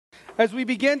As we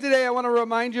begin today, I want to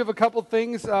remind you of a couple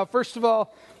things. First of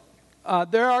all,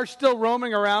 there are still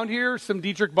roaming around here some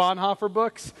Dietrich Bonhoeffer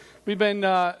books. We've been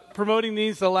promoting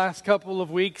these the last couple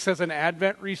of weeks as an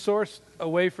Advent resource, a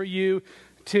way for you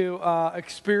to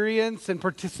experience and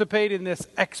participate in this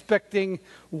expecting,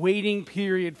 waiting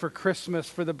period for Christmas,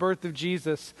 for the birth of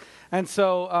Jesus. And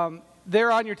so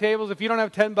they're on your tables. If you don't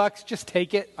have $10, just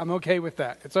take it. I'm okay with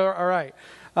that. It's all right.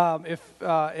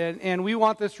 And we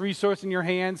want this resource in your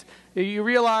hands. You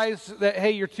realize that,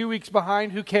 hey, you're 2 weeks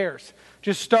behind. Who cares?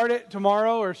 Just start it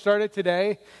tomorrow or start it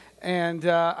today. And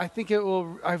I think it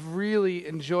will. I've really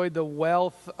enjoyed the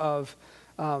wealth of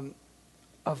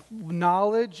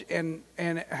knowledge and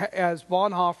as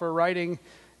Bonhoeffer writing,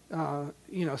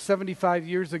 75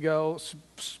 years ago,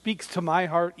 speaks to my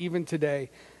heart even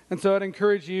today. And so I'd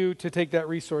encourage you to take that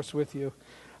resource with you.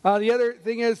 The other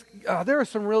thing is, there are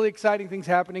some really exciting things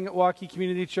happening at Waukee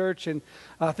Community Church, and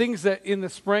things that in the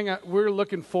spring we're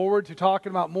looking forward to talking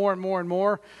about more and more and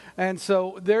more. And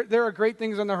so there are great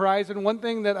things on the horizon. One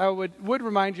thing that I would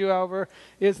remind you, however,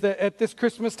 is that at this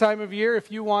Christmas time of year,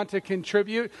 if you want to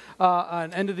contribute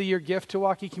an end-of-the-year gift to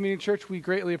Waukee Community Church, we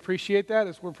greatly appreciate that,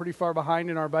 as we're pretty far behind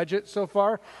in our budget so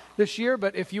far this year.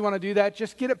 But if you want to do that,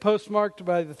 just get it postmarked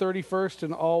by the 31st,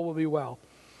 and all will be well.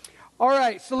 All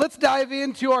right, so let's dive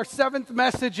into our seventh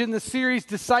message in the series,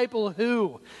 Disciple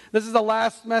Who. This is the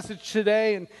last message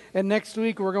today, and next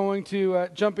week we're going to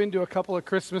jump into a couple of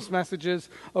Christmas messages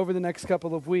over the next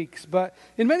couple of weeks. But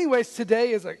in many ways,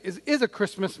 today is a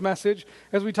Christmas message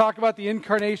as we talk about the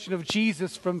incarnation of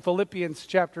Jesus from Philippians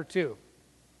chapter 2.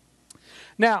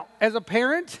 Now, as a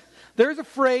parent, there's a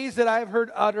phrase that I've heard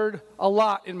uttered a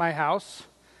lot in my house.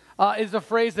 It's a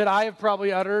phrase that I have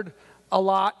probably uttered a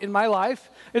lot in my life.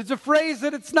 It's a phrase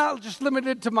that it's not just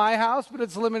limited to my house, but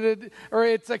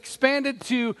it's expanded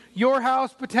to your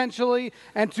house potentially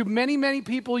and to many, many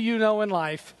people you know in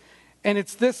life. And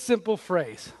it's this simple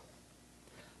phrase: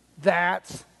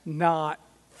 that's not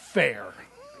fair.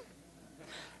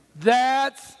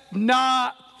 That's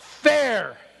not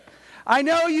fair. I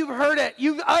know you've heard it,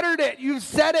 you've uttered it, you've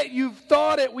said it, you've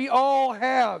thought it, we all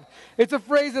have. It's a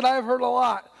phrase that I've heard a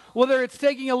lot. Whether it's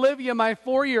taking Olivia, my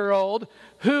 4-year-old,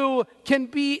 who can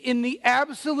be in the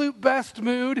absolute best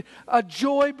mood, a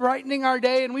joy brightening our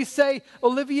day, and we say,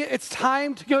 Olivia, it's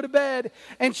time to go to bed,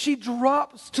 and she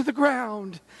drops to the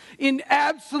ground in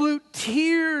absolute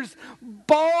tears,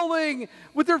 bawling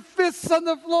with her fists on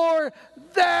the floor.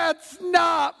 That's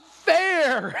not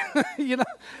fair.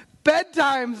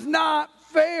 Bedtime's not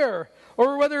fair.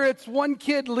 Or whether it's one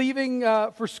kid leaving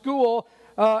for school,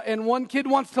 and one kid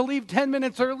wants to leave 10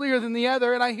 minutes earlier than the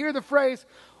other, and I hear the phrase,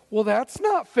 well, that's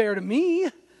not fair to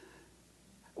me.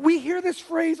 We hear this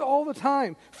phrase all the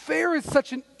time. Fair is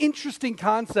such an interesting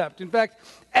concept. In fact,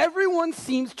 everyone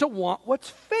seems to want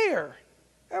what's fair.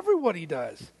 Everybody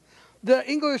does. The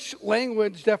English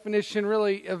language definition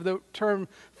really of the term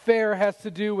fair has to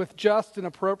do with just and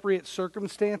appropriate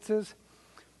circumstances.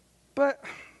 But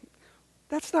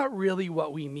that's not really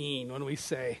what we mean when we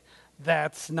say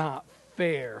that's not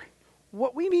fair.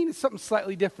 What we mean is something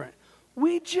slightly different.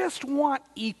 We just want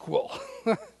equal,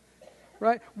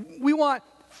 right? We want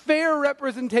fair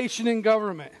representation in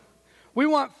government. We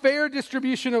want fair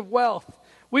distribution of wealth.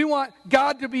 We want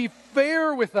God to be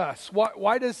fair with us.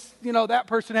 Why does, that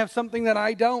person have something that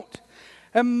I don't?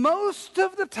 And most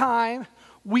of the time,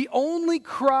 we only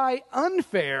cry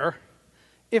unfair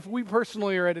if we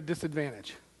personally are at a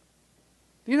disadvantage.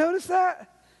 Do you notice that?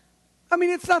 I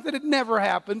mean, it's not that it never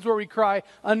happens where we cry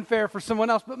unfair for someone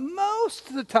else, but most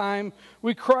of the time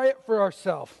we cry it for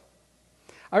ourselves.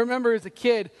 I remember as a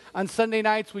kid on Sunday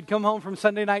nights, we'd come home from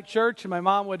Sunday night church and my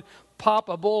mom would pop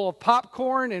a bowl of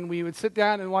popcorn and we would sit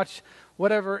down and watch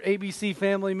whatever ABC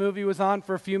Family movie was on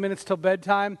for a few minutes till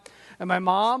bedtime. And my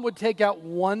mom would take out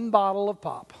one bottle of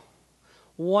pop,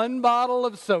 one bottle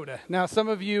of soda. Now, some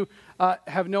of you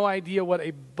have no idea what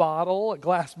a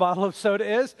glass bottle of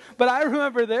soda is, but I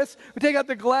remember this. We take out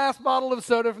the glass bottle of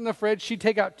soda from the fridge. She'd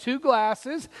take out 2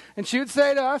 glasses, and she would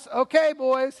say to us, okay,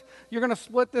 boys, you're going to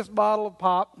split this bottle of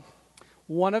pop.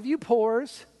 One of you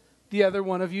pours, the other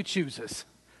one of you chooses.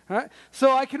 All right?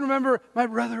 So I can remember my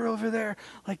brother over there,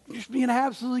 just being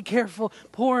absolutely careful,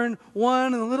 pouring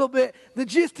one and a little bit,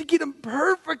 just to get them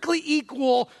perfectly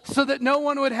equal so that no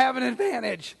one would have an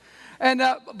advantage. And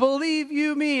believe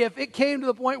you me, if it came to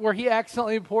the point where he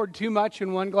accidentally poured too much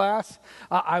in one glass,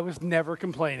 I was never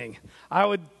complaining. I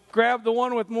would grab the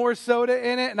one with more soda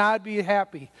in it, and I'd be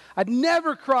happy. I'd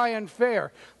never cry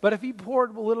unfair. But if he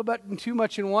poured a little bit and too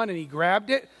much in one and he grabbed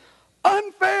it,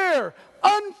 unfair,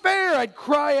 unfair, I'd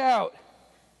cry out.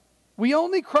 We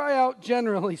only cry out,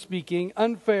 generally speaking,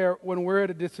 unfair when we're at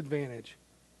a disadvantage.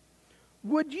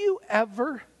 Would you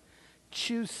ever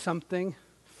choose something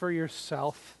for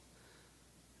yourself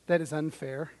that is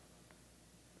unfair?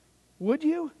 Would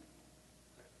you?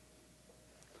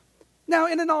 Now,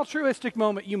 in an altruistic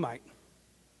moment, you might.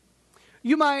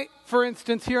 You might, for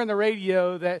instance, hear on the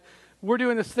radio that we're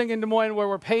doing this thing in Des Moines where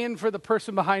we're paying for the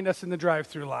person behind us in the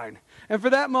drive-through line. And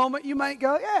for that moment, you might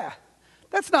go, yeah,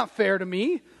 that's not fair to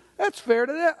me. That's fair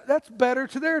to that. That's better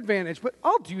to their advantage. But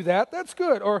I'll do that. That's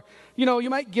good. Or, you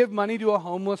might give money to a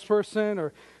homeless person,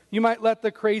 or you might let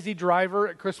the crazy driver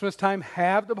at Christmas time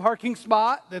have the parking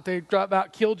spot that they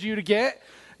about killed you to get.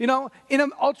 In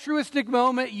an altruistic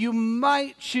moment, you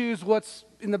might choose what's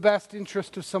in the best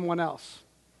interest of someone else.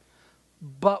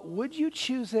 But would you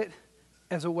choose it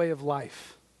as a way of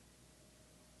life?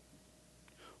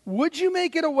 Would you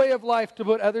make it a way of life to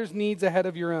put others' needs ahead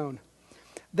of your own?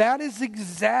 That is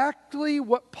exactly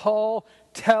what Paul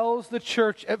tells the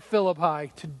church at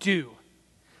Philippi to do.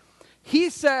 He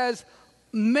says,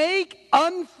 make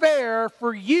unfair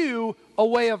for you a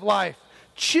way of life.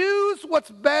 Choose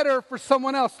what's better for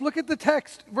someone else. Look at the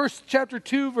text, chapter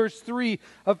 2, verse 3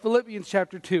 of Philippians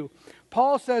chapter 2.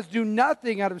 Paul says, do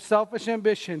nothing out of selfish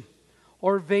ambition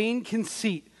or vain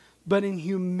conceit, but in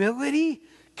humility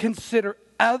consider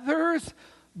others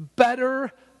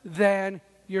better than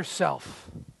yourself.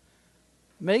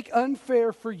 Make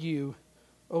unfair for you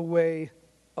a way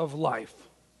of life.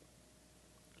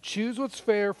 Choose what's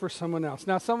fair for someone else.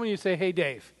 Now, some of you say, hey,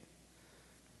 Dave,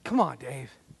 come on,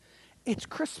 Dave. It's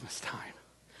Christmas time.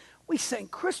 We sang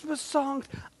Christmas songs.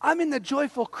 I'm in the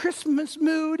joyful Christmas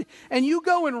mood, and you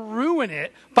go and ruin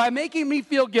it by making me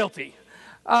feel guilty.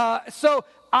 So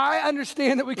I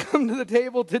understand that we come to the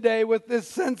table today with this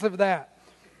sense of that.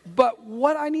 But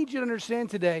what I need you to understand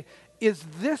today is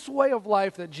this way of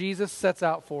life that Jesus sets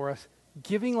out for us,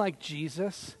 giving like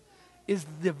Jesus, is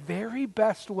the very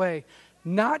best way,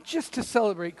 not just to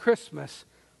celebrate Christmas,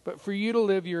 but for you to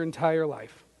live your entire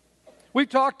life. We've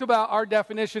talked about our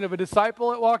definition of a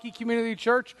disciple at Waukee Community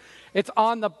Church. It's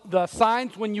on the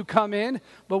signs when you come in,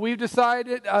 but we've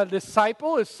decided a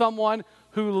disciple is someone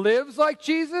who lives like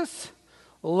Jesus,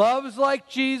 loves like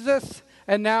Jesus,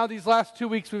 and now these last 2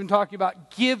 weeks we've been talking about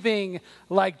giving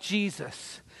like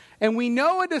Jesus. And we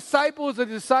know a disciple is a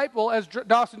disciple, as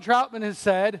Dawson Troutman has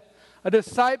said, a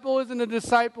disciple isn't a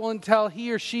disciple until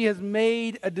he or she has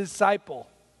made a disciple.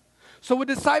 So a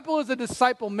disciple is a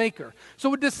disciple maker.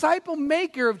 So a disciple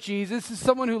maker of Jesus is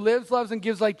someone who lives, loves, and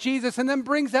gives like Jesus, and then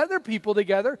brings other people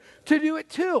together to do it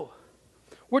too.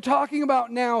 We're talking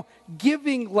about now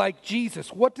giving like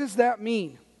Jesus. What does that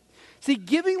mean? See,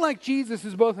 giving like Jesus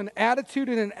is both an attitude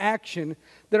and an action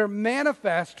that are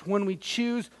manifest when we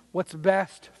choose what's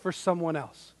best for someone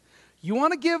else. You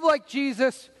want to give like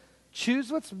Jesus,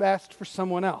 choose what's best for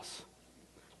someone else.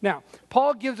 Now,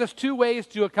 Paul gives us two ways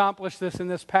to accomplish this in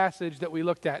this passage that we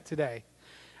looked at today.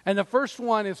 And the first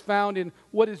one is found in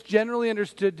what is generally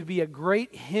understood to be a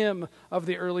great hymn of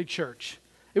the early church.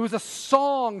 It was a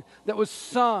song that was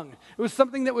sung. It was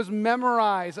something that was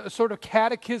memorized, a sort of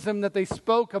catechism that they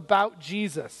spoke about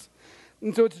Jesus.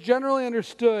 And so it's generally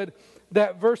understood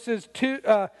that verses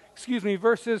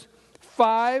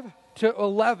 5 to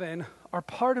 11 are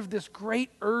part of this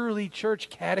great early church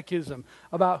catechism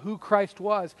about who Christ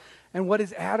was and what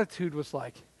his attitude was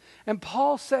like. And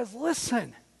Paul says,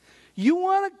 listen, you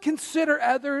want to consider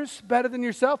others better than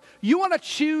yourself? You want to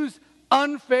choose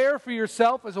unfair for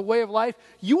yourself as a way of life?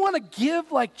 You want to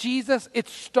give like Jesus? It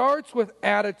starts with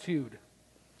attitude.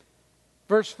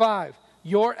 Verse 5,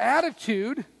 your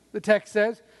attitude, the text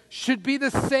says, should be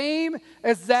the same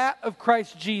as that of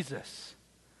Christ Jesus.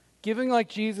 Giving like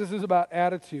Jesus is about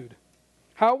attitude.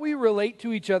 How we relate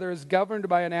to each other is governed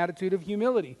by an attitude of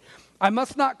humility. I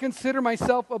must not consider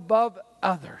myself above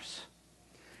others.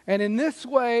 And in this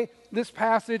way, this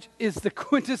passage is the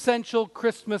quintessential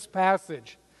Christmas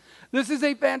passage. This is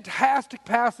a fantastic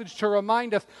passage to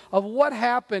remind us of what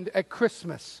happened at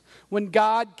Christmas when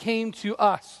God came to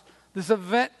us. This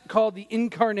event called the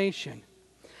Incarnation.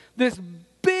 This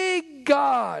big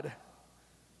God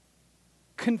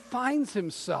confines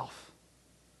himself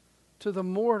to the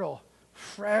mortal,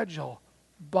 fragile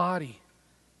body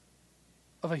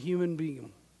of a human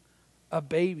being, a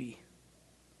baby,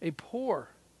 a poor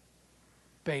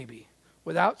baby,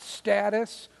 without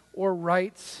status or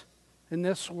rights in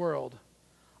this world,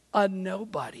 a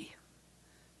nobody.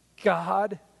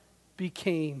 God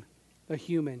became a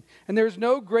human. And there's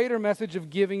no greater message of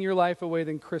giving your life away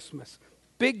than Christmas.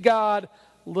 Big God,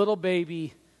 little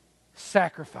baby,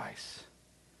 sacrifice.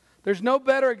 There's no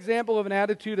better example of an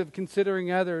attitude of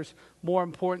considering others more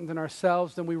important than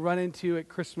ourselves than we run into at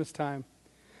Christmas time.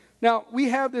 Now,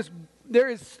 there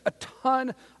is a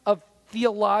ton of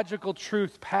theological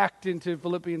truth packed into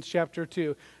Philippians chapter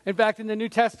 2. In fact, in the New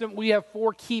Testament, we have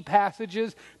 4 key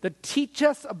passages that teach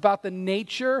us about the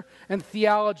nature and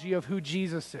theology of who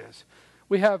Jesus is.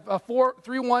 We have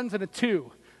 3 ones and a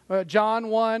 2. John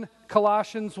 1,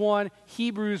 Colossians 1,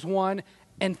 Hebrews 1,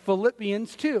 and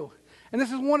Philippians 2. And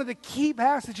this is one of the key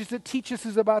passages that teaches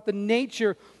us about the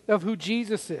nature of who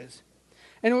Jesus is.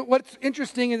 And what's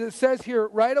interesting is it says here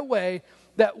right away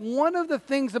that one of the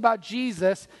things about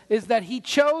Jesus is that he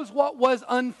chose what was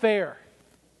unfair.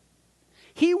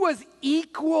 He was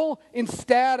equal in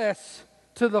status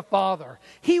to the Father.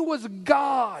 He was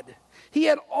God. He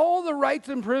had all the rights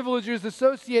and privileges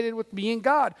associated with being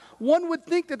God. One would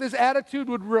think that this attitude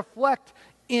would reflect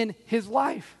in his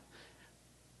life.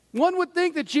 One would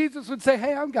think that Jesus would say,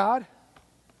 hey, I'm God.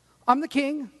 I'm the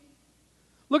king.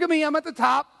 Look at me, I'm at the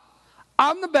top.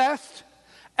 I'm the best.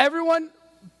 Everyone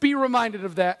be reminded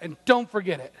of that and don't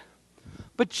forget it.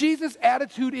 But Jesus'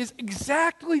 attitude is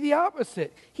exactly the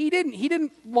opposite. He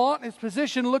didn't flaunt his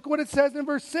position. Look what it says in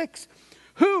verse 6.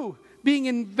 Who, being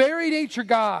in very nature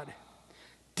God,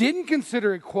 didn't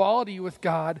consider equality with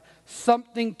God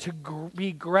something to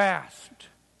be grasped.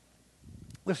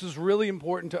 This is really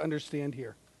important to understand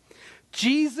here.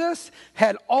 Jesus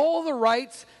had all the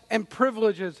rights and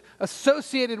privileges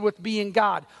associated with being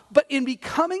God. But in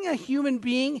becoming a human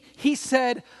being, he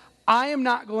said, I am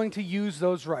not going to use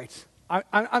those rights.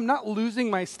 I'm not losing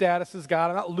my status as God.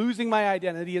 I'm not losing my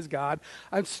identity as God.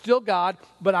 I'm still God,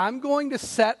 but I'm going to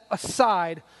set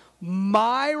aside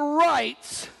my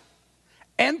rights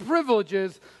and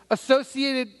privileges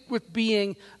associated with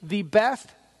being the best,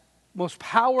 most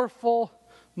powerful,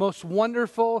 most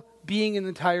wonderful being in the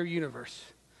entire universe.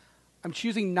 I'm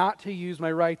choosing not to use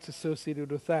my rights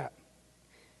associated with that.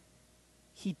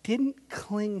 He didn't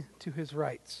cling to his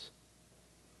rights.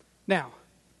 Now,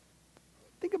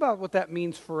 think about what that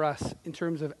means for us in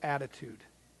terms of attitude.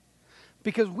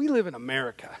 Because we live in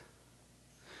America.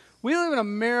 We live in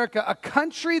America, a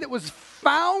country that was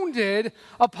founded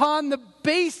upon the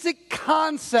basic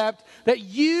concept that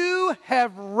you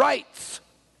have rights.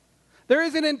 There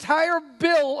is an entire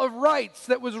Bill of Rights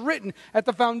that was written at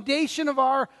the foundation of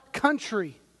our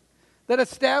country that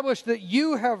established that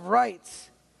you have rights.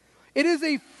 It is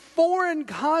a foreign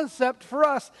concept for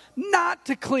us not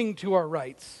to cling to our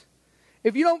rights.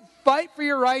 If you don't fight for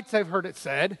your rights, I've heard it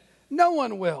said, no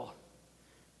one will.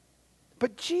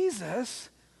 But Jesus,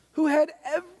 who had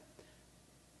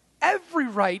every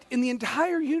right in the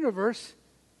entire universe,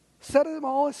 set them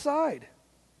all aside.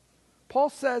 Paul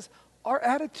says, our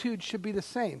attitude should be the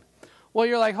same. Well,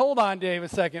 you're like, hold on, Dave, a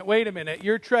second. Wait a minute.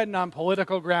 You're treading on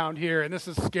political ground here, and this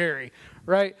is scary,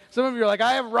 right? Some of you are like,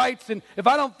 I have rights, and if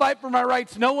I don't fight for my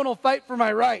rights, no one will fight for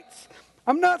my rights.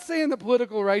 I'm not saying that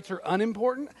political rights are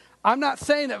unimportant. I'm not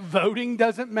saying that voting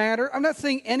doesn't matter. I'm not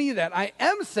saying any of that. I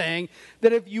am saying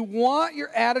that if you want your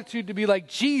attitude to be like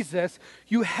Jesus,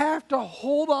 you have to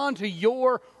hold on to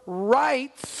your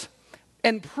rights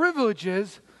and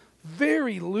privileges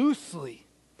very loosely.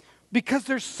 Because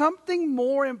there's something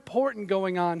more important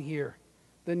going on here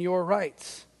than your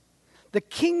rights. The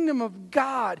kingdom of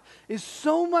God is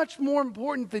so much more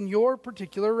important than your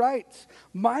particular rights,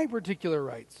 my particular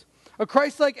rights. A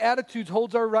Christ-like attitude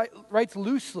holds our rights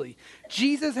loosely.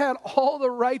 Jesus had all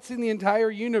the rights in the entire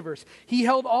universe. He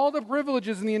held all the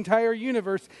privileges in the entire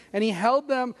universe, and he held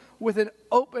them with an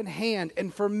open hand.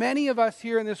 And for many of us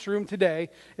here in this room today,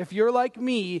 if you're like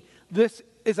me, this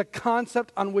is a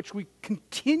concept on which we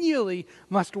continually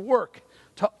must work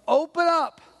to open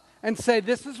up and say,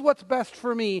 this is what's best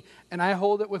for me, and I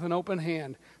hold it with an open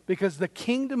hand because the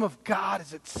kingdom of God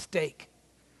is at stake.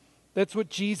 That's what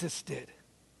Jesus did.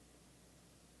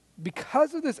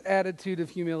 Because of this attitude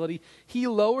of humility, he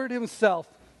lowered himself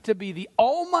to be the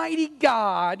Almighty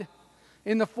God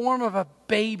in the form of a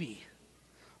baby.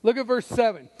 Look at verse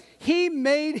 7. He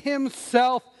made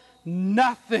himself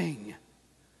nothing,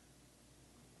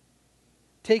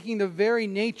 taking the very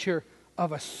nature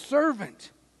of a servant,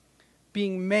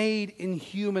 being made in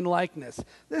human likeness.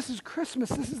 This is Christmas.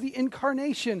 This is the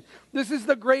incarnation. This is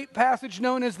the great passage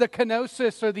known as the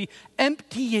kenosis, or the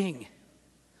emptying.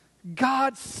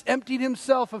 God emptied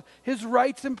himself of his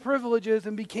rights and privileges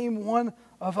and became one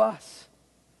of us.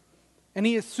 And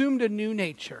he assumed a new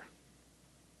nature.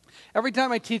 Every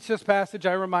time I teach this passage,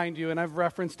 I remind you, and I've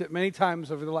referenced it many times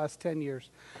over the last 10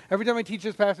 years. Every time I teach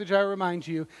this passage, I remind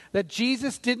you that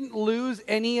Jesus didn't lose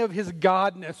any of his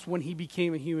godness when he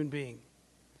became a human being.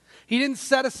 He didn't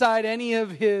set aside any of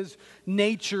his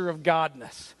nature of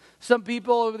godness. Some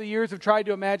people over the years have tried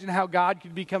to imagine how God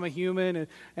could become a human,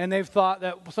 and they've thought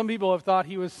that some people have thought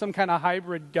he was some kind of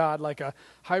hybrid God, like a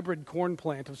hybrid corn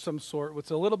plant of some sort,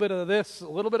 with a little bit of this, a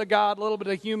little bit of God, a little bit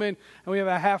of human, and we have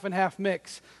a half and half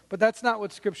mix. But that's not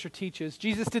what Scripture teaches.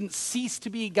 Jesus didn't cease to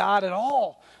be God at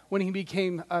all when he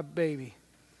became a baby.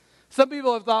 Some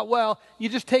people have thought, well, you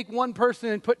just take one person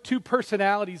and put two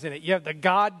personalities in it. You have the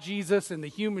God Jesus and the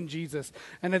human Jesus.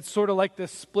 And it's sort of like this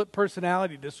split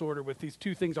personality disorder with these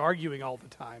two things arguing all the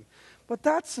time. But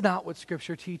that's not what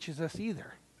Scripture teaches us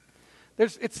either.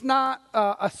 It's not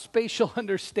a spatial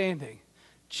understanding.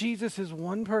 Jesus is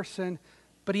one person,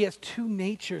 but he has two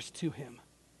natures to him.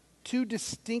 Two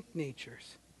distinct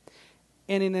natures.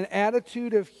 And in an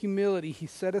attitude of humility, he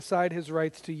set aside his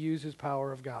rights to use his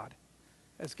power of God.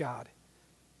 As God.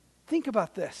 Think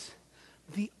about this.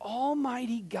 The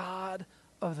almighty God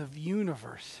of the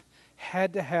universe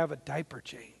had to have a diaper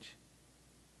change.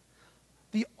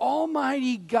 The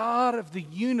almighty God of the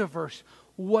universe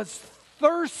was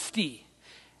thirsty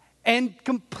and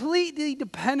completely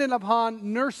dependent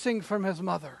upon nursing from his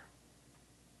mother.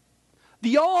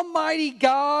 The almighty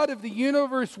God of the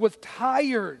universe was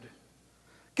tired.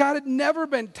 God had never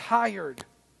been tired.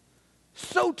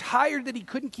 So tired that he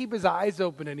couldn't keep his eyes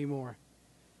open anymore.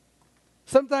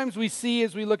 Sometimes we see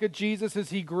as we look at Jesus as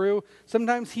he grew,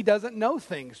 sometimes he doesn't know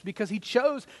things because he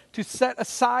chose to set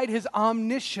aside his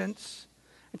omniscience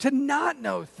and to not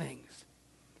know things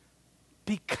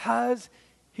because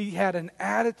he had an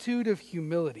attitude of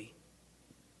humility.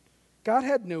 God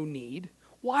had no need.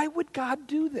 Why would God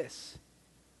do this?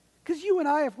 Because you and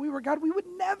I, if we were God, we would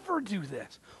never do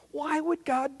this. Why would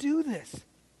God do this?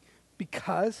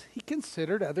 Because he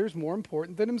considered others more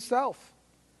important than himself.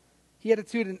 He had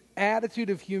an attitude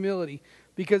of humility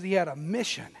because he had a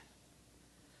mission.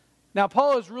 Now,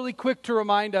 Paul is really quick to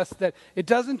remind us that it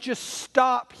doesn't just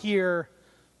stop here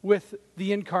with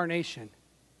the incarnation.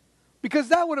 Because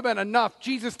that would have been enough,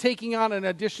 Jesus taking on an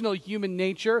additional human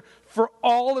nature for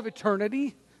all of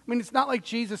eternity. I mean, it's not like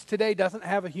Jesus today doesn't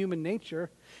have a human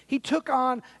nature. He took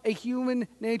on a human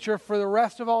nature for the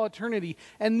rest of all eternity.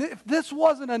 And if this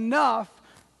wasn't enough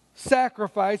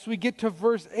sacrifice, we get to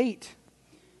verse 8.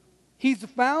 He's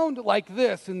found like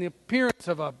this in the appearance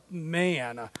of a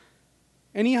man.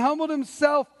 And he humbled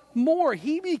himself more.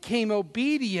 He became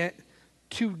obedient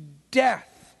to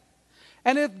death.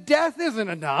 And if death isn't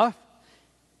enough,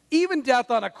 even death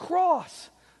on a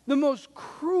cross, the most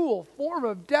cruel form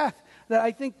of death that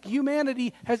I think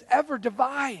humanity has ever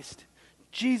devised,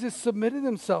 Jesus submitted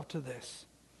himself to this.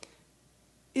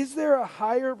 Is there a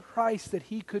higher price that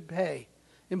he could pay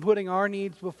in putting our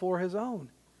needs before his own?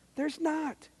 There's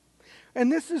not.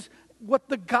 And this is what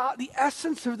the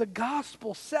essence of the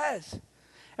gospel says.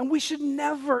 And we should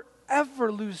never,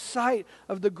 ever lose sight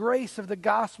of the grace of the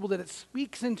gospel that it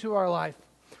speaks into our life.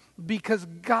 Because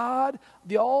God,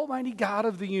 the almighty God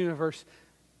of the universe,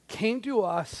 came to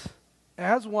us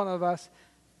as one of us,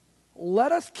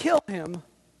 let us kill him,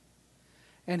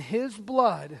 and his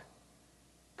blood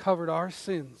covered our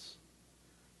sins.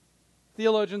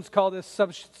 Theologians call this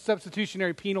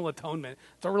substitutionary penal atonement.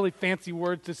 It's a really fancy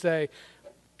word to say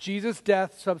Jesus'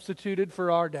 death substituted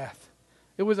for our death.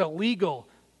 It was a legal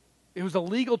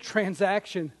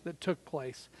transaction that took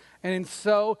place. And in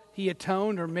so he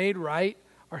atoned or made right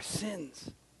our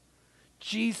sins.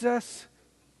 Jesus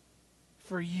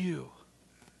for you.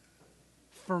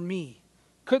 For me.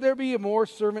 Could there be a more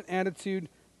servant attitude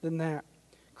than that?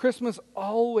 Christmas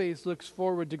always looks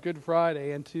forward to Good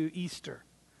Friday and to Easter.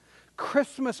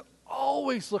 Christmas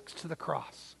always looks to the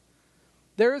cross.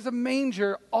 There is a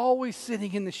manger always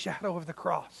sitting in the shadow of the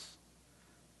cross.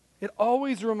 It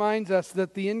always reminds us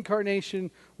that the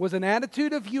incarnation was an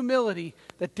attitude of humility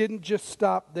that didn't just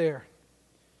stop there.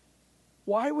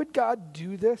 Why would God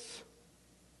do this?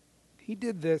 He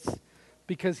did this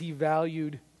because he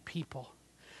valued people.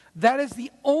 That is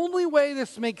the only way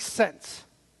this makes sense.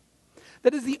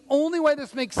 That is the only way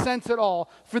this makes sense at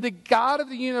all. For the God of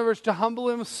the universe to humble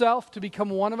himself, to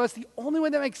become one of us, the only way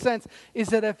that makes sense is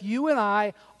that if you and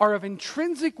I are of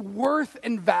intrinsic worth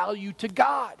and value to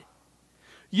God,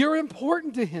 you're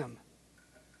important to him.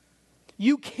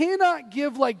 You cannot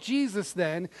give like Jesus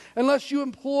then unless you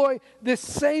employ this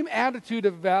same attitude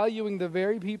of valuing the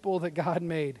very people that God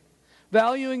made.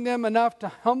 Valuing them enough to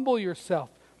humble yourself,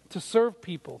 to serve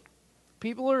people.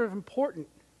 People are important.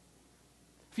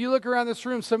 If you look around this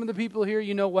room, some of the people here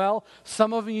you know well,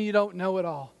 some of them you don't know at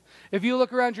all. If you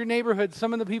look around your neighborhood,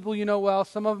 some of the people you know well,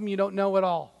 some of them you don't know at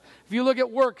all. If you look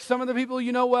at work, some of the people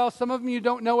you know well, some of them you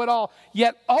don't know at all.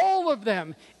 Yet all of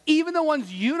them, even the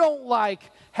ones you don't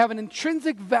like, have an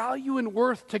intrinsic value and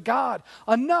worth to God.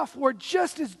 Enough where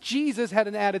just as Jesus had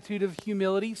an attitude of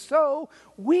humility, so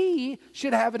we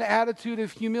should have an attitude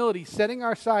of humility, setting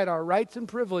aside our rights and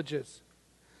privileges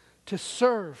to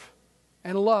serve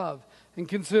and love and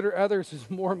consider others as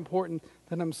more important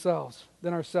than ourselves.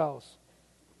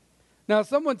 Now,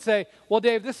 some would say, well,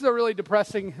 Dave, this is a really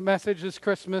depressing message this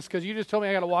Christmas because you just told me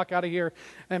I got to walk out of here.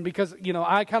 And because,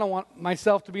 I kind of want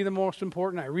myself to be the most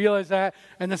important. I realize that.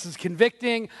 And this is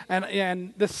convicting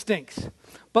and this stinks.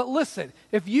 But listen,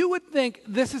 if you would think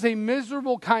this is a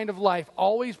miserable kind of life,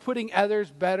 always putting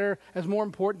others better as more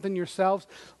important than yourselves,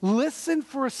 listen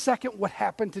for a second what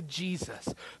happened to Jesus.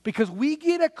 Because we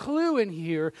get a clue in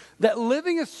here that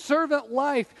living a servant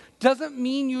life doesn't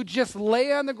mean you just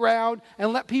lay on the ground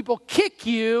and let people kick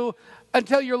you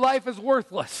until your life is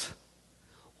worthless.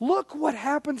 Look what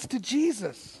happens to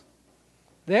Jesus.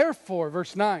 Therefore,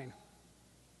 verse 9,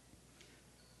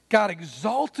 God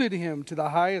exalted him to the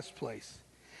highest place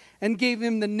and gave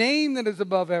him the name that is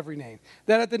above every name,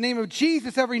 that at the name of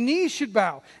Jesus every knee should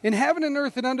bow, in heaven and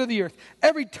earth and under the earth,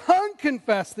 every tongue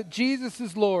confess that Jesus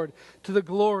is Lord, to the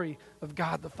glory of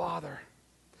God the Father.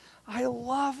 I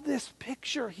love this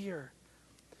picture here.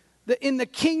 In the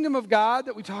kingdom of God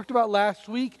that we talked about last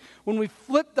week, when we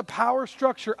flip the power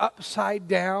structure upside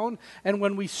down and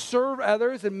when we serve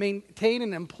others and maintain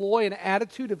and employ an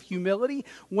attitude of humility,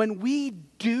 when we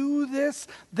do this,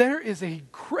 there is a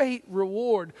great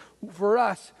reward for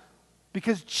us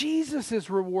because Jesus is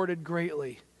rewarded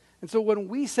greatly. And so when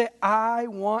we say, I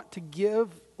want to give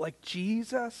like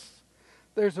Jesus,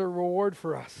 there's a reward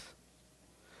for us.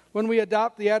 When we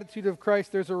adopt the attitude of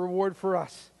Christ, there's a reward for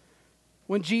us.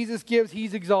 When Jesus gives,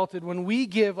 he's exalted. When we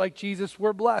give like Jesus,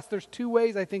 we're blessed. There's two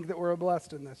ways I think that we're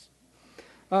blessed in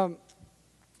this.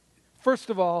 First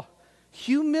of all,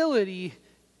 humility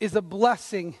is a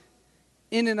blessing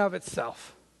in and of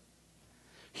itself.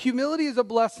 Humility is a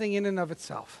blessing in and of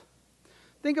itself.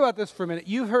 Think about this for a minute.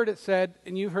 You've heard it said,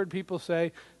 and you've heard people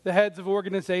say, the heads of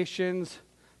organizations,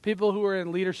 people who are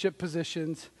in leadership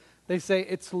positions, they say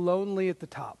it's lonely at the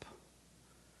top.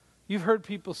 You've heard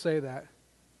people say that.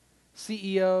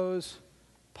 CEOs,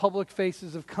 public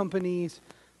faces of companies.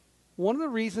 One of the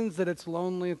reasons that it's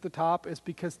lonely at the top is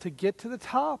because to get to the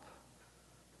top,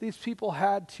 these people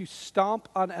had to stomp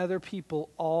on other people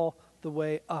all the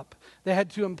way up. They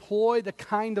had to employ the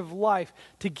kind of life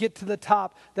to get to the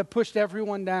top that pushed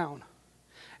everyone down.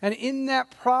 And in that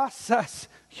process,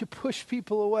 you push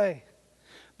people away.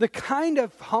 The kind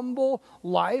of humble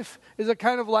life is a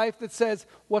kind of life that says,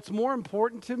 what's more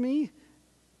important to me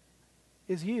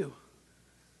is you.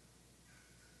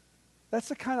 That's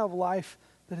the kind of life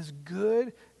that is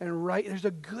good and right. There's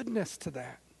a goodness to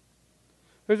that.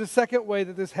 There's a second way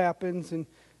that this happens,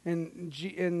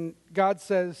 and God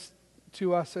says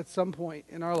to us at some point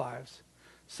in our lives,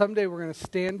 someday we're going to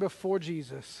stand before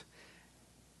Jesus,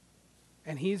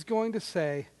 and he's going to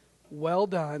say, well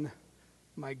done,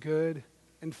 my good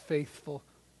and faithful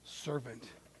servant.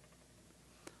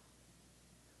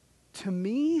 To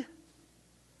me,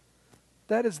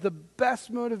 that is the best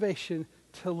motivation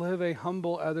to live a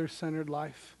humble, other-centered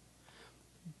life.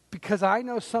 Because I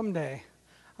know someday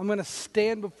I'm going to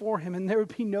stand before him and there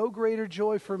would be no greater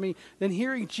joy for me than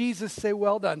hearing Jesus say,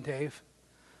 well done, Dave,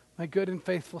 my good and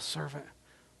faithful servant.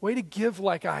 Way to give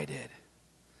like I did.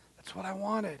 That's what I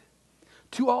wanted.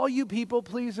 To all you people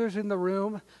pleasers in the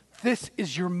room, this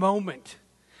is your moment.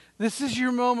 This is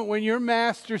your moment when your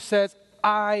master says,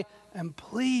 I am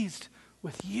pleased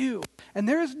with you. And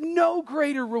there is no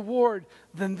greater reward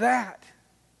than that.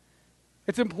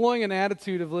 It's employing an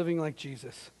attitude of living like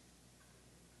Jesus.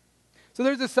 So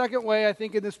there's a second way, I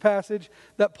think, in this passage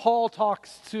that Paul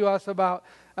talks to us about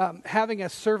having a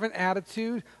servant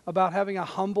attitude, about having a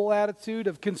humble attitude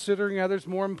of considering others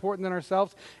more important than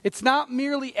ourselves. It's not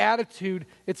merely attitude,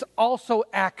 it's also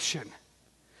action.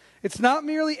 It's not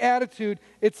merely attitude,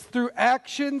 it's through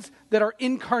actions that are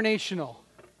incarnational.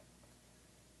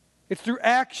 It's through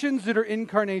actions that are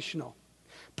incarnational.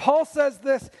 Paul says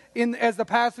this as the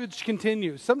passage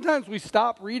continues. Sometimes we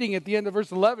stop reading at the end of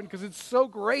verse 11 because it's so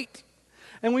great.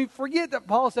 And we forget that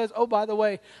Paul says, oh, by the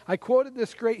way, I quoted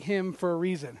this great hymn for a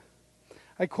reason.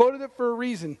 I quoted it for a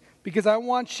reason because I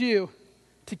want you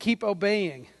to keep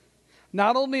obeying.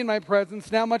 Not only in my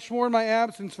presence, now much more in my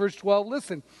absence. Verse 12,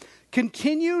 listen.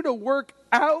 Continue to work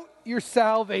out your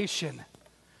salvation.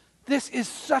 This is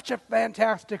such a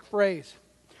fantastic phrase.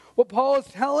 What Paul is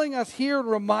telling us here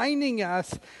and reminding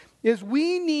us is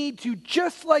we need to,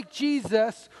 just like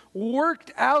Jesus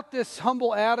worked out this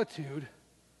humble attitude,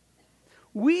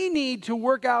 We need to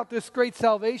work out this great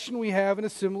salvation we have in a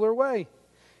similar way.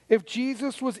 If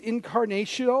Jesus was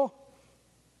incarnational,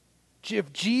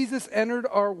 if Jesus entered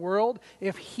our world,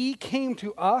 if he came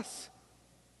to us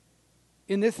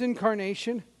in this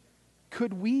incarnation,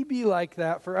 could we be like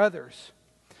that for others?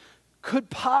 Could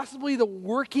possibly the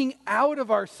working out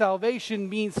of our salvation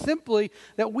mean simply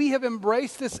that we have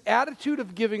embraced this attitude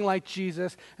of giving like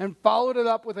Jesus and followed it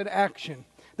up with an action?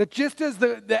 That just as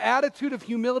the attitude of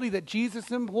humility that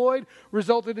Jesus employed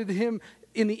resulted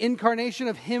in the incarnation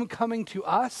of him coming to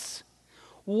us,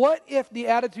 what if the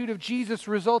attitude of Jesus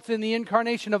results in the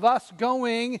incarnation of us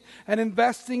going and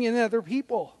investing in other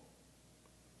people?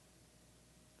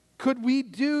 Could we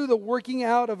do the working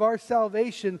out of our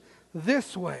salvation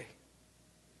this way?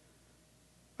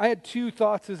 I had two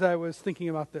thoughts as I was thinking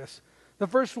about this. The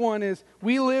first one is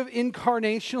we live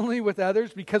incarnationally with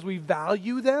others because we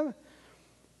value them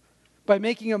by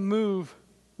making a move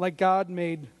like God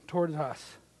made towards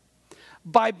us.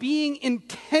 By being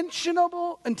intentional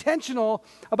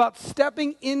about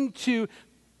stepping into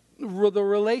the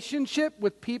relationship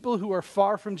with people who are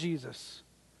far from Jesus.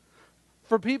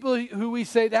 For people who we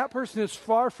say, that person is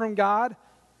far from God,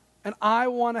 and I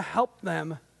want to help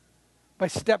them by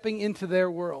stepping into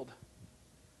their world.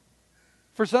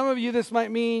 For some of you, this might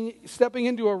mean stepping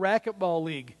into a racquetball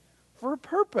league for a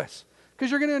purpose, because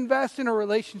you're going to invest in a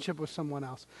relationship with someone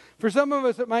else. For some of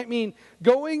us, it might mean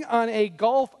going on a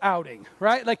golf outing,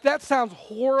 right? Like that sounds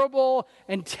horrible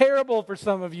and terrible for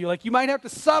some of you. Like you might have to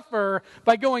suffer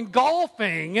by going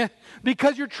golfing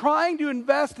because you're trying to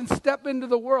invest and step into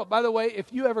the world. By the way,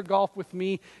 if you ever golf with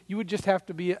me, you would just have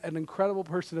to be an incredible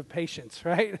person of patience,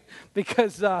 right?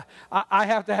 Because I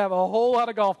have to have a whole lot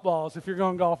of golf balls if you're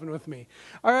going golfing with me.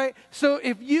 All right? So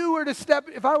if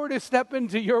I were to step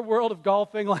into your world of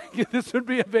golfing, like this would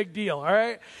be a big deal, all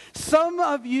right? Some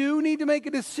of you need to make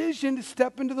a decision to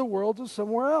step into the world of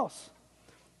somewhere else.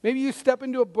 Maybe you step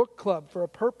into a book club for a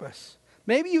purpose.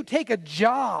 Maybe you take a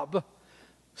job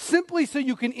simply so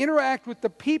you can interact with the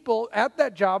people at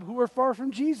that job who are far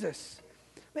from Jesus.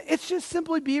 It's just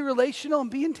simply be relational and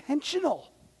be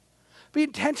intentional. Be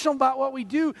intentional about what we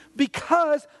do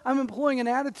because I'm employing an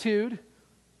attitude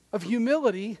of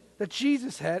humility that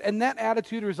Jesus had, and that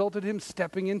attitude resulted in him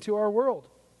stepping into our world.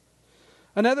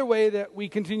 Another way that we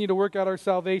continue to work out our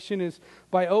salvation is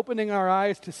by opening our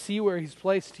eyes to see where he's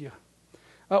placed you.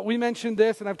 We mentioned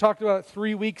this, and I've talked about it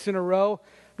 3 weeks in a row,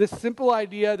 this simple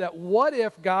idea that what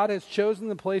if God has chosen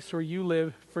the place where you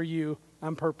live for you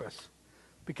on purpose?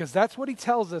 Because that's what he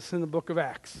tells us in the book of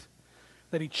Acts,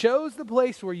 that he chose the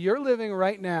place where you're living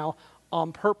right now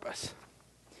on purpose.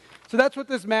 So that's what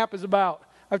this map is about.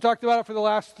 I've talked about it for the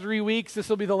last 3 weeks. This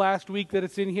will be the last week that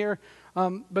it's in here.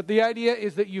 But the idea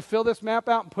is that you fill this map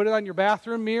out and put it on your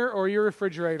bathroom mirror or your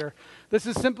refrigerator. This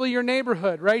is simply your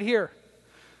neighborhood right here.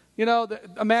 You know,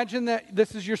 imagine that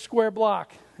this is your square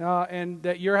block and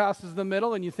that your house is the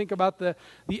middle, and you think about the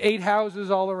 8 houses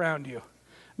all around you.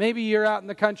 Maybe you're out in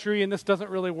the country and this doesn't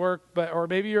really work, or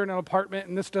maybe you're in an apartment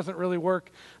and this doesn't really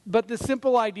work. But the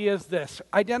simple idea is this: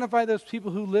 identify those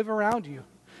people who live around you.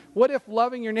 What if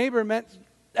loving your neighbor meant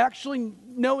actually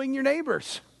knowing your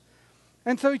neighbors?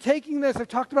 And so taking this, I've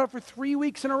talked about it for 3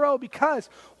 weeks in a row, because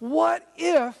what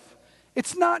if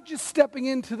it's not just stepping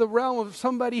into the realm of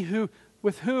somebody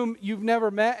with whom you've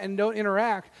never met and don't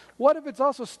interact? What if it's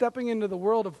also stepping into the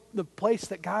world of the place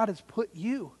that God has put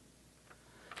you?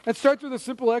 It starts with a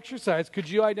simple exercise. Could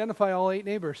you identify all 8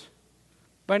 neighbors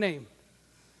by name?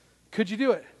 Could you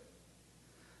do it?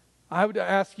 I would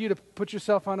ask you to put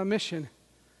yourself on a mission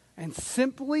and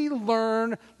simply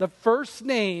learn the first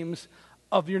names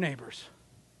of your neighbors.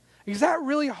 Is that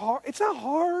really hard? It's not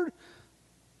hard.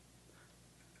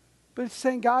 But it's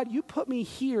saying, God, you put me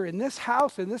here in this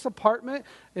house, in this apartment,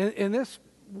 in this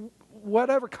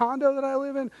whatever condo that I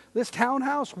live in, this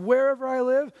townhouse, wherever I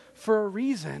live, for a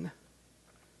reason.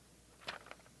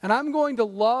 And I'm going to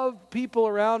love people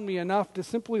around me enough to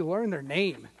simply learn their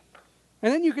name.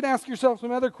 And then you can ask yourself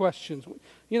some other questions.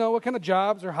 You know, what kind of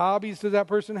jobs or hobbies does that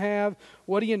person have?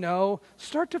 What do you know?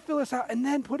 Start to fill this out, and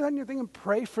then put it on your thing and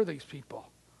pray for these people.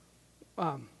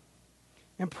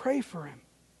 And pray for him.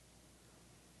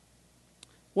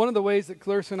 One of the ways that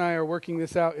Clarissa and I are working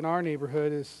this out in our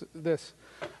neighborhood is this.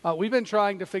 We've been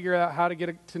trying to figure out how to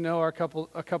get to know a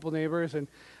couple neighbors,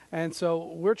 and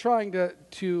so we're trying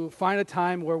to find a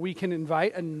time where we can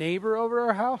invite a neighbor over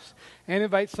our house and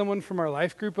invite someone from our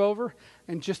life group over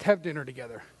and just have dinner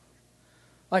together.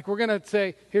 Like we're going to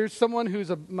say, here's someone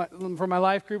from my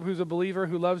life group who's a believer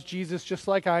who loves Jesus just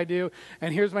like I do.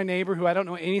 And here's my neighbor who I don't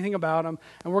know anything about him.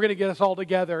 And we're going to get us all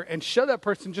together and show that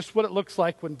person just what it looks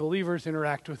like when believers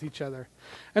interact with each other.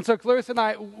 And so Clarissa and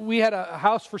I, we had a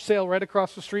house for sale right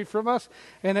across the street from us.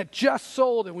 And it just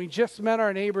sold. And we just met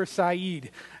our neighbor,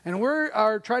 Saeed. And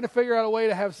we're trying to figure out a way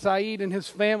to have Saeed and his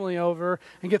family over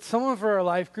and get someone for our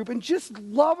life group and just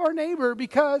love our neighbor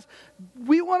because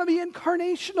we want to be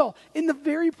incarnational in the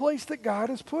very place that God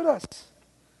has put us.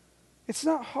 It's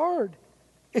not hard.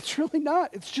 It's really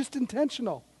not. It's just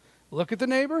intentional. Look at the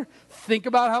neighbor. Think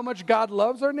about how much God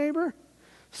loves our neighbor.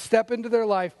 Step into their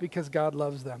life because God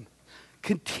loves them.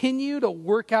 Continue to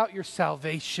work out your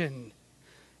salvation.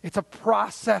 It's a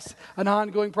process, an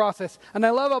ongoing process. And I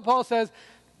love how Paul says,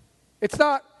 it's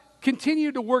not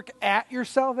continue to work at your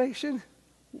salvation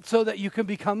so that you can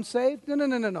become saved.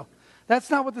 No. That's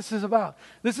not what this is about.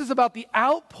 This is about the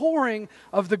outpouring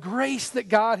of the grace that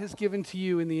God has given to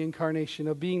you in the incarnation,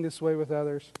 of being this way with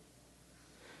others.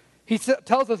 He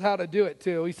tells us how to do it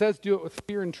too. He says do it with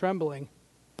fear and trembling.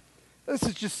 This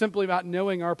is just simply about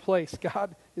knowing our place.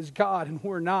 God is God and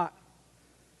we're not.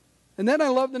 And then I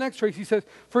love the next phrase. He says,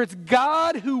 for it's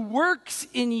God who works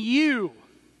in you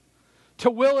to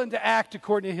will and to act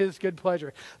according to his good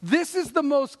pleasure. This is the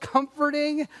most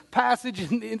comforting passage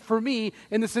for me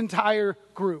in this entire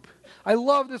group. I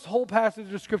love this whole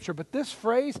passage of Scripture, but this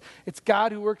phrase, it's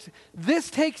God who works, this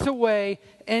takes away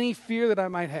any fear that I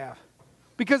might have.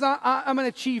 Because I'm an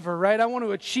achiever, right? I want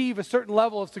to achieve a certain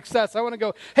level of success. I want to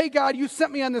go, hey, God, you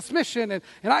sent me on this mission, and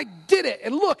I did it.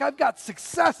 And look, I've got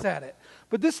success at it.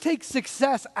 But this takes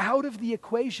success out of the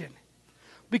equation.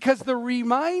 Because the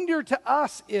reminder to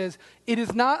us is, it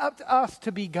is not up to us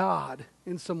to be God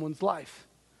in someone's life.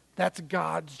 That's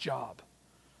God's job.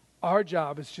 Our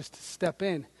job is just to step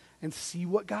in and see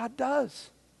what God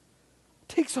does. It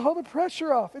takes all the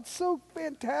pressure off. It's so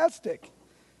fantastic.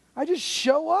 I just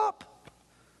show up.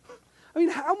 I mean,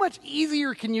 how much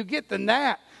easier can you get than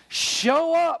that?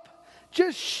 Show up.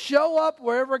 Just show up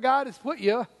wherever God has put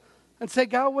you and say,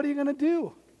 God, what are you going to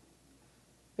do?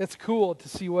 It's cool to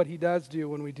see what he does do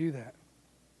when we do that.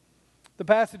 The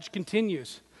passage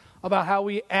continues about how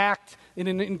we act in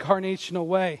an incarnational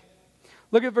way.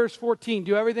 Look at verse 14.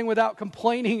 Do everything without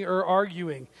complaining or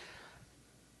arguing.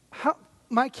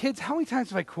 My kids, how many times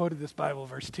have I quoted this Bible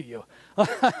verse to you?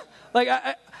 Like,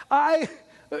 I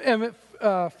am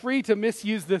free to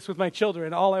misuse this with my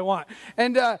children all I want.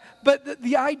 And but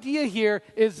the idea here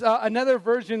is another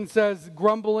version says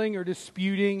grumbling or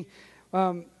disputing.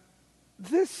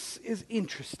 This is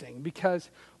interesting because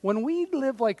when we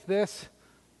live like this,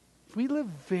 we live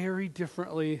very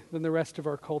differently than the rest of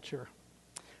our culture.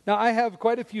 Now, I have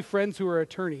quite a few friends who are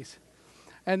attorneys.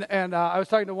 And I was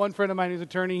talking to one friend of mine who's an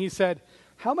attorney. He said,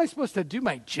 how am I supposed to do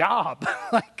my job?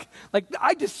 like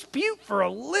I dispute for a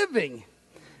living.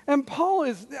 And Paul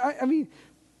is, I mean,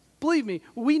 believe me,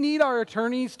 we need our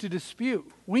attorneys to dispute.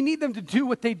 We need them to do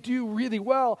what they do really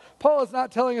well. Paul is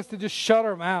not telling us to just shut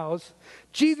our mouths.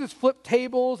 Jesus flipped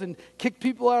tables and kicked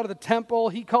people out of the temple.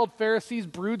 He called Pharisees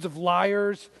broods of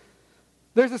liars.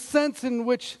 There's a sense in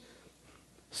which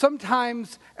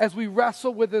sometimes as we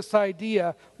wrestle with this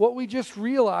idea, what we just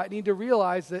need to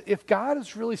realize that if God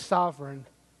is really sovereign,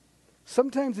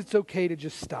 sometimes it's okay to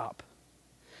just stop.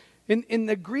 In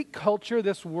the Greek culture,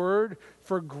 this word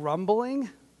for grumbling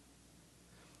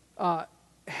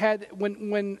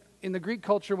when in the Greek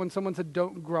culture, when someone said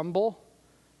don't grumble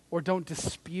or don't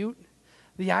dispute,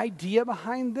 the idea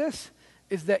behind this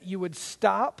is that you would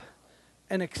stop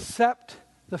and accept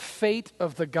the fate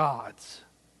of the gods.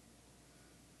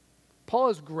 Paul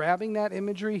is grabbing that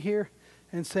imagery here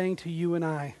and saying to you and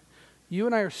I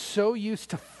are so used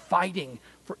to fighting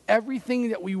for everything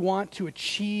that we want to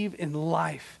achieve in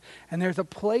life. And there's a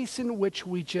place in which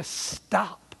we just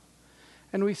stop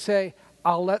and we say,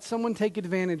 I'll let someone take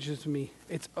advantage of me.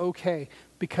 It's okay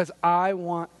because I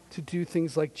want to do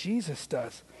things like Jesus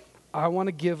does. I want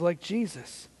to give like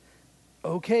Jesus.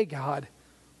 Okay, God,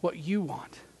 what you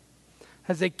want.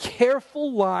 Has a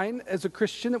careful line as a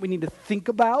Christian that we need to think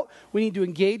about. We need to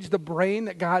engage the brain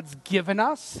that God's given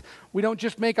us. We don't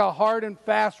just make a hard and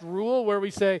fast rule where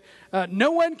we say, no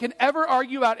one can ever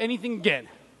argue about anything again.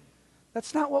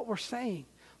 That's not what we're saying.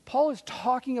 Paul is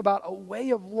talking about a way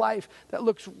of life that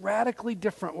looks radically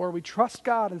different, where we trust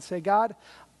God and say, God,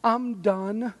 I'm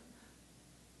done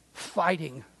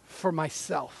fighting for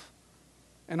myself,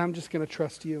 and I'm just going to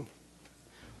trust you.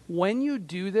 When you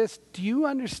do this, do you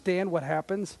understand what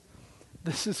happens?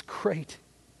 This is great.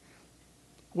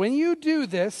 When you do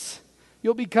this,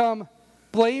 you'll become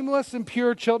blameless and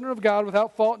pure children of God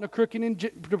without fault in a crooked and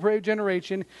depraved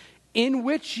generation, in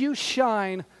which you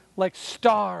shine like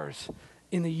stars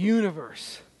in the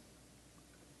universe.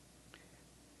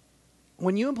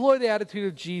 When you employ the attitude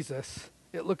of Jesus,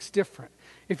 it looks different.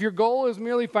 If your goal is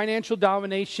merely financial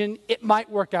domination, it might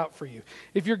work out for you.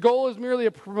 If your goal is merely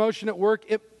a promotion at work,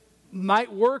 it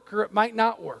might work or it might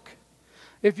not work.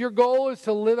 If your goal is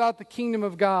to live out the kingdom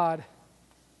of God,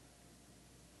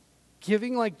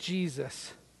 giving like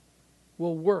Jesus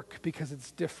will work because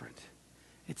it's different.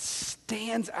 It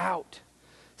stands out.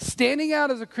 Standing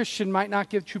out as a Christian might not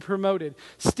get you promoted.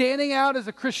 Standing out as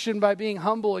a Christian by being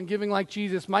humble and giving like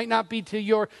Jesus might not be to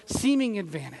your seeming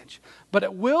advantage. But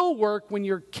it will work when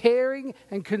you're caring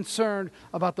and concerned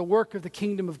about the work of the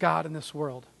kingdom of God in this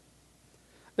world.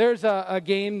 There's a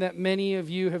game that many of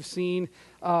you have seen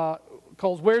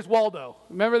called Where's Waldo?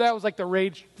 Remember that was like the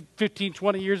rage 15,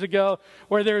 20 years ago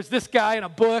where there's this guy in a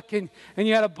book and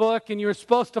you had a book and you were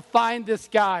supposed to find this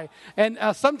guy. And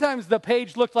sometimes the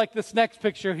page looked like this next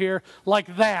picture here,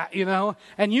 like that, you know.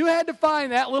 And you had to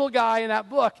find that little guy in that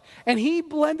book. And he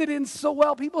blended in so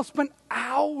well. People spent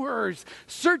hours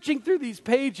searching through these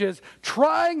pages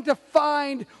trying to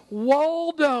find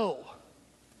Waldo.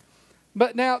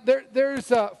 But now there's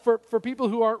for people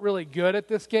who aren't really good at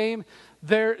this game,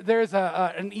 there's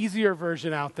an easier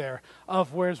version out there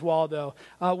of Where's Waldo,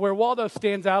 where Waldo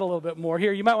stands out a little bit more.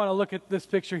 Here, you might want to look at this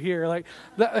picture here, like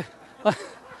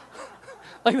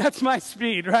that's my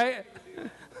speed, right?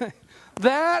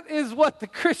 That is what the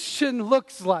Christian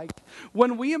looks like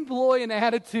when we employ an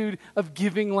attitude of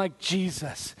giving like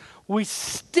Jesus. We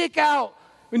stick out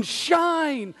and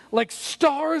shine like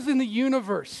stars in the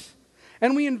universe.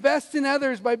 And we invest in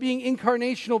others by being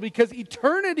incarnational because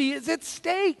eternity is at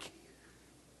stake.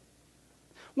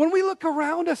 When we look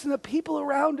around us and the people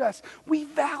around us, we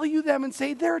value them and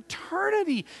say their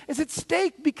eternity is at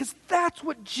stake because that's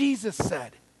what Jesus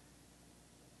said.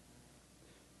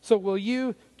 So will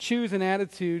you choose an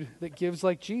attitude that gives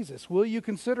like Jesus? Will you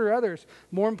consider others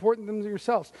more important than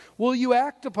yourselves? Will you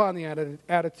act upon the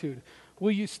attitude?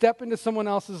 Will you step into someone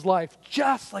else's life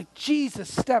just like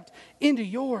Jesus stepped into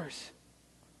yours?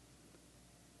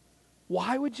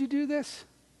 Why would you do this?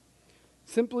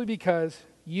 Simply because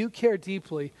you care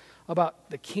deeply about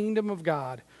the kingdom of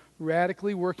God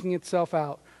radically working itself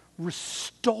out,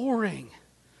 restoring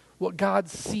what God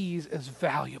sees as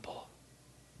valuable.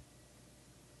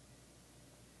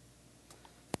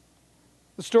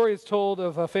 The story is told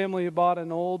of a family who bought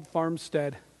an old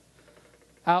farmstead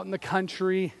out in the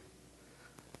country.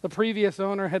 The previous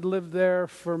owner had lived there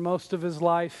for most of his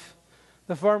life.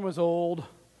 The farm was old.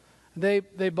 They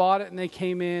bought it and they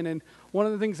came in, and one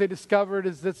of the things they discovered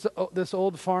is this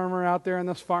old farmer out there in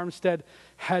this farmstead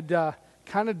had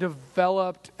kind of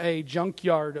developed a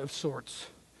junkyard of sorts.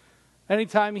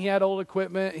 Anytime he had old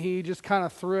equipment, he just kind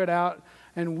of threw it out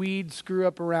and weeds grew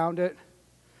up around it.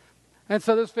 And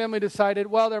so this family decided,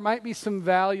 well, there might be some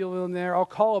value in there. I'll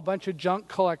call a bunch of junk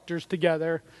collectors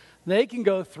together. They can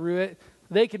go through it.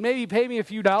 They can maybe pay me a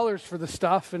few dollars for the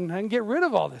stuff and get rid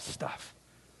of all this stuff.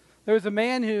 There was a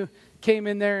man who came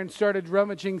in there and started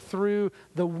rummaging through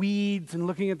the weeds and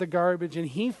looking at the garbage, and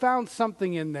he found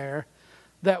something in there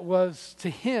that was, to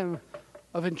him,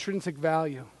 of intrinsic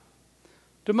value.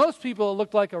 To most people, it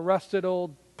looked like a rusted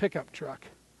old pickup truck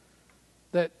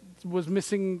that was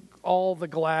missing all the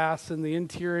glass and the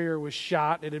interior was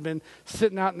shot. It had been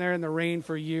sitting out in there in the rain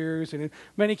for years, and in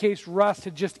many cases, rust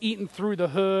had just eaten through the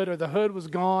hood, or the hood was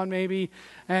gone maybe,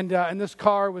 and this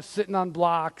car was sitting on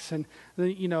blocks, and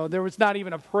there was not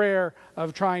even a prayer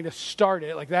of trying to start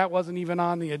it. Like that wasn't even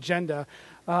on the agenda.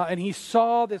 And he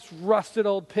saw this rusted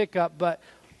old pickup, but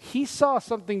he saw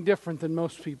something different than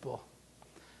most people.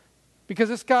 Because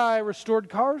this guy restored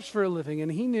cars for a living, and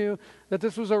he knew that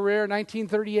this was a rare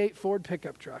 1938 Ford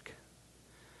pickup truck.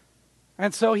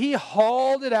 And so he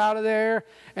hauled it out of there,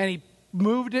 and he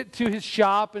moved it to his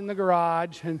shop in the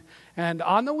garage. And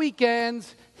on the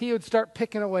weekends, he would start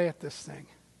picking away at this thing.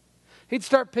 He'd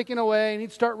start picking away, and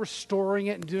he'd start restoring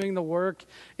it and doing the work.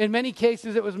 In many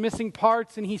cases, it was missing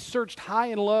parts, and he searched high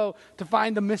and low to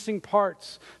find the missing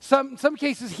parts. Some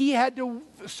cases, he had to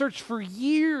search for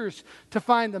years to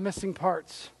find the missing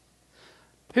parts.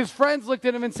 His friends looked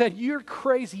at him and said, "You're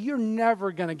crazy. You're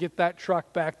never going to get that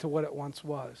truck back to what it once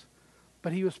was."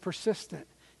 But he was persistent.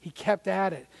 He kept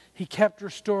at it. He kept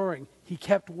restoring. He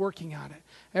kept working on it.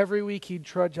 Every week, he'd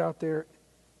trudge out there,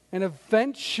 and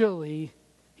eventually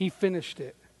he finished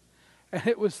it. And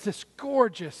it was this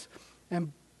gorgeous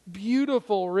and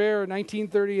beautiful, rare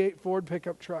 1938 Ford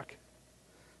pickup truck.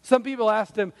 Some people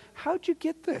asked him, "How'd you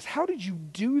get this? How did you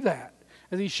do that?"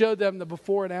 As he showed them the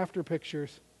before and after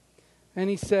pictures.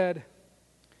 And he said,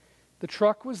 "The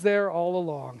truck was there all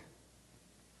along.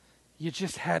 You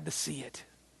just had to see it.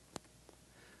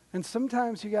 And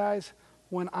sometimes, you guys,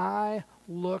 when I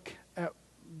look at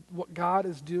what God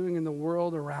is doing in the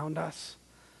world around us,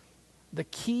 the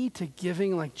key to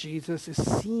giving like Jesus is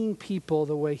seeing people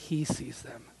the way he sees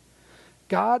them.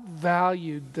 God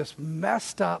valued this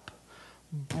messed up,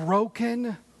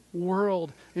 broken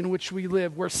world in which we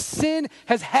live, where sin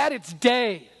has had its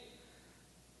day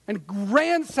and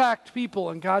ransacked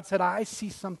people. And God said, I see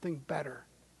something better.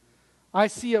 I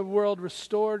see a world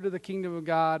restored to the kingdom of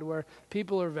God where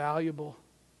people are valuable.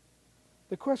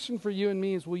 The question for you and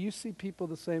me is, will you see people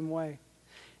the same way?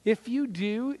 If you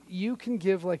do, you can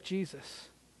give like Jesus.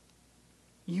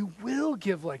 You will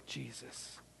give like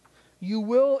Jesus. You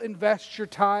will invest your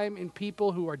time in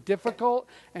people who are difficult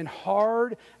and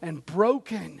hard and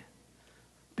broken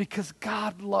because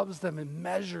God loves them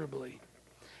immeasurably.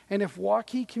 And if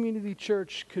Waukee Community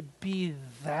Church could be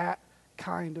that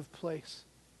kind of place,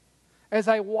 as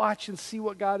I watch and see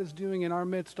what God is doing in our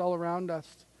midst all around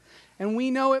us, and we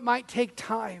know it might take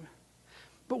time,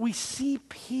 but we see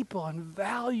people and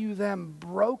value them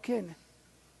broken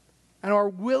and are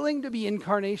willing to be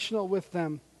incarnational with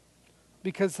them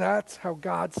because that's how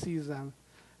God sees them.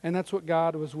 And that's what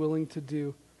God was willing to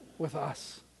do with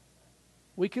us.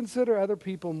 We consider other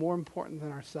people more important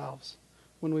than ourselves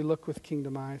when we look with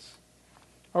kingdom eyes.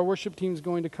 Our worship team is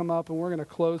going to come up and we're going to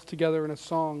close together in a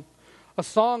song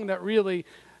that really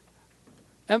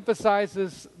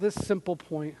emphasizes this simple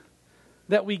point,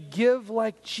 that we give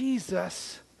like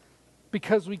Jesus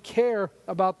because we care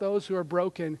about those who are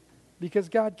broken, because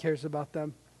God cares about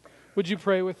them. Would you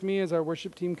pray with me as our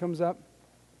worship team comes up?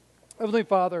 Heavenly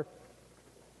Father,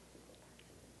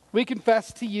 we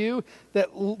confess to you that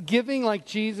giving like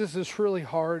Jesus is really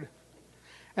hard.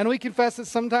 And we confess that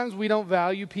sometimes we don't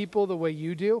value people the way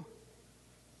you do.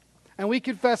 And we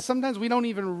confess sometimes we don't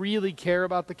even really care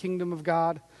about the kingdom of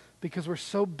God because we're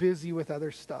so busy with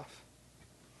other stuff.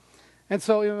 And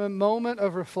so in a moment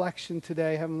of reflection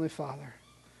today, Heavenly Father,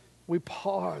 we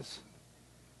pause.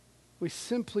 We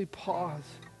simply pause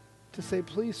to say,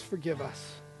 please forgive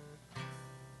us.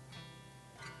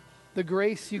 The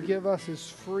grace you give us is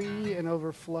free and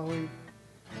overflowing.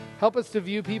 Help us to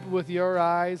view people with your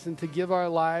eyes and to give our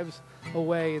lives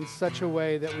away in such a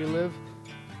way that we live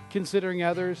considering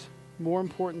others more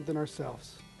important than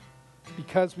ourselves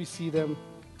because we see them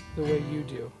the way you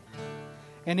do.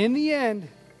 And in the end,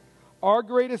 our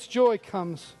greatest joy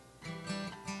comes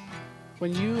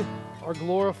when you are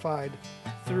glorified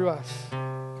through us.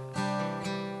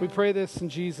 We pray this in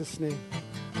Jesus' name.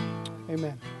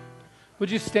 Amen.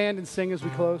 Would you stand and sing as we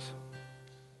close?